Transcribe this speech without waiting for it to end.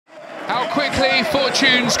How quickly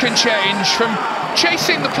fortunes can change from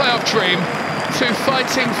chasing the playoff dream to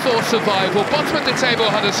fighting for survival. Bottom of the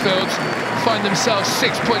table, Huddersfield find themselves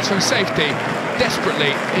 6 points from safety,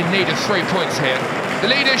 desperately in need of 3 points here.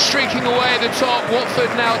 The leaders streaking away at the top,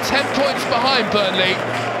 Watford now 10 points behind Burnley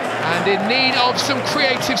and in need of some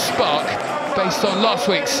creative spark based on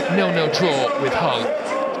last week's 0-0 draw with Hull.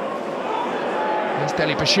 There's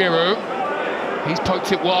Deli Bashiru, he's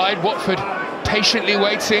poked it wide, Watford patiently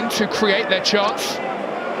waiting to create their chance.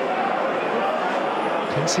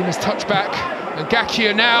 Kensington's touchback, and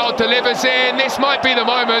Ngakia now delivers in. This might be the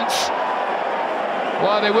moment.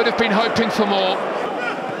 Well, they would have been hoping for more.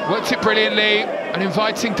 Worked it brilliantly, an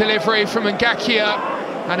inviting delivery from Ngakia,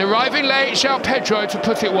 and arriving late, João Pedro to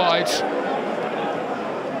put it wide.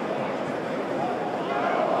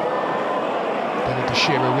 Deli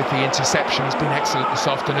Bashiru with the interception, he's been excellent this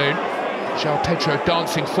afternoon. João Pedro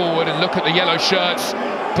dancing forward, and look at the yellow shirts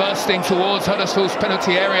bursting towards Huddersfield's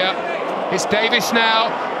penalty area. It's Davis now,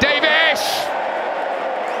 Davis!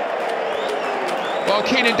 Well,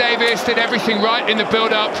 Keenan Davis did everything right in the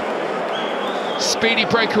build-up. Speedy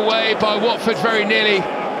breakaway by Watford, very nearly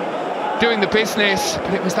doing the business,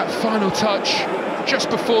 but it was that final touch just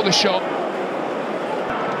before the shot.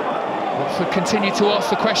 Watford continue to ask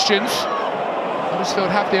the questions.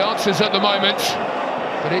 Huddersfield have the answers at the moment,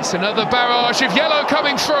 but it's another barrage of yellow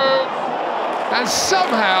coming through, and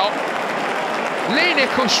somehow Lee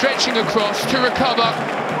Nichols stretching across to recover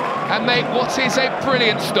and make what is a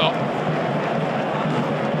brilliant stop.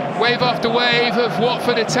 Wave after wave of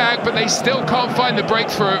Watford attack, but they still can't find the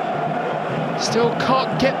breakthrough. Still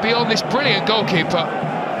can't get beyond this brilliant goalkeeper.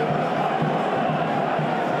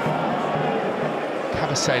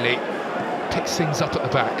 Kabasele picks things up at the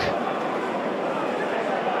back.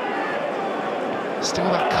 Still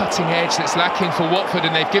that cutting edge that's lacking for Watford,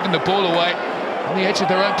 and they've given the ball away on the edge of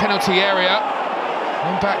their own penalty area.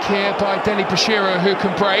 One back here by Deli Bashiru, who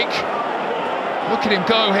can break. Look at him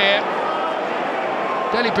go here.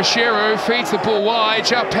 Deli Bashiru feeds the ball wide.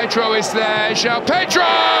 João Pedro is there. João Pedro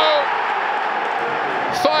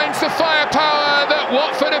finds the firepower that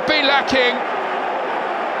Watford have been lacking.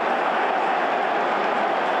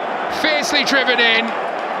 Fiercely driven in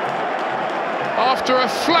after a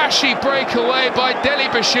flashy breakaway by Deli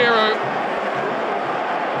Bashiru.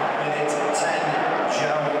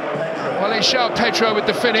 Well, it's João Pedro with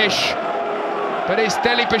the finish, but it's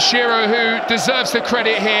Deli Bashiru who deserves the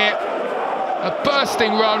credit here. A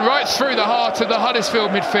bursting run right through the heart of the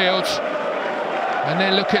Huddersfield midfield. And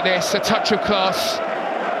then look at this, a touch of class,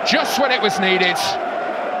 just when it was needed.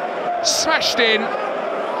 Smashed in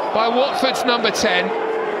by Watford's number 10.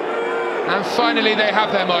 And finally they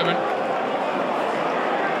have their moment.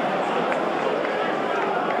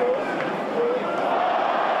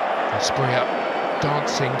 Spurrier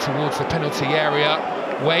dancing towards the penalty area,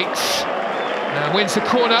 waits, and wins the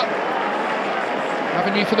corner.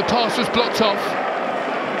 Avenue for the pass was blocked off.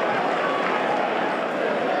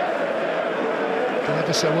 Did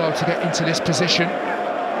ever so well to get into this position.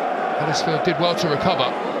 Huddersfield did well to recover.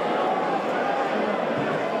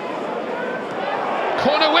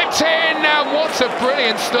 Corner whipped in, and what a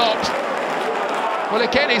brilliant stop. Well,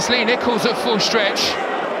 again, it's Lee Nichols at full stretch,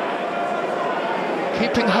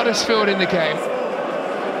 keeping Huddersfield in the game.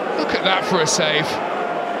 Look at that for a save.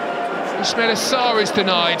 Ismaïla Sarr is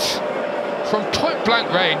denied from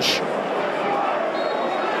point-blank range.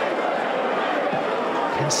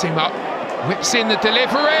 Kensima whips in the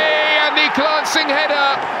delivery, and the glancing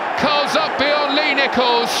header curls up beyond Lee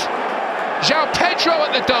Nichols. João Pedro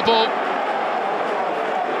at the double.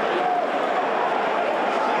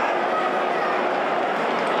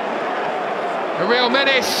 A real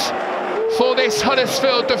menace for this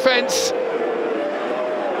Huddersfield defence.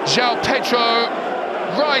 João Pedro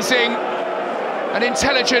rising, an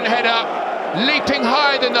intelligent header, leaping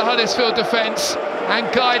higher than the Huddersfield defence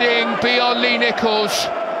and guiding beyond Lee Nichols,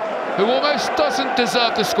 who almost doesn't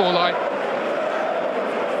deserve the scoreline.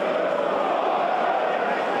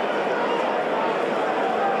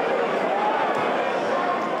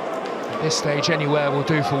 At this stage, anywhere will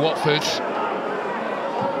do for Watford.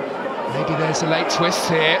 Maybe there's a late twist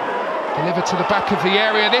here. Delivered to the back of the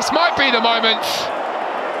area. This might be the moment.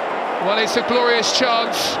 Well, it's a glorious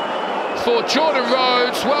chance for Jordan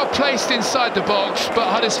Rhodes, well placed inside the box, but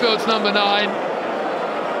Huddersfield's number 9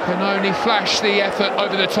 can only flash the effort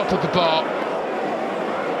over the top of the bar.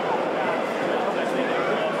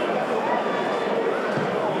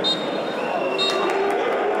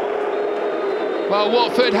 Well,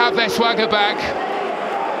 Watford have their swagger back.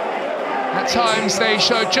 At times they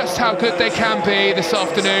showed just how good they can be this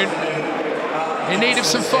afternoon. In need of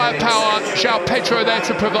some firepower, João Pedro there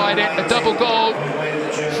to provide it. A double goal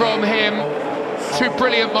from him. 2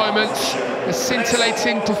 brilliant moments. A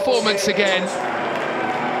scintillating performance again.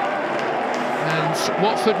 And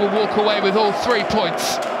Watford will walk away with all 3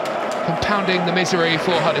 points, compounding the misery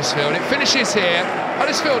for Huddersfield. It finishes here,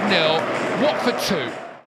 Huddersfield 0, Watford 2.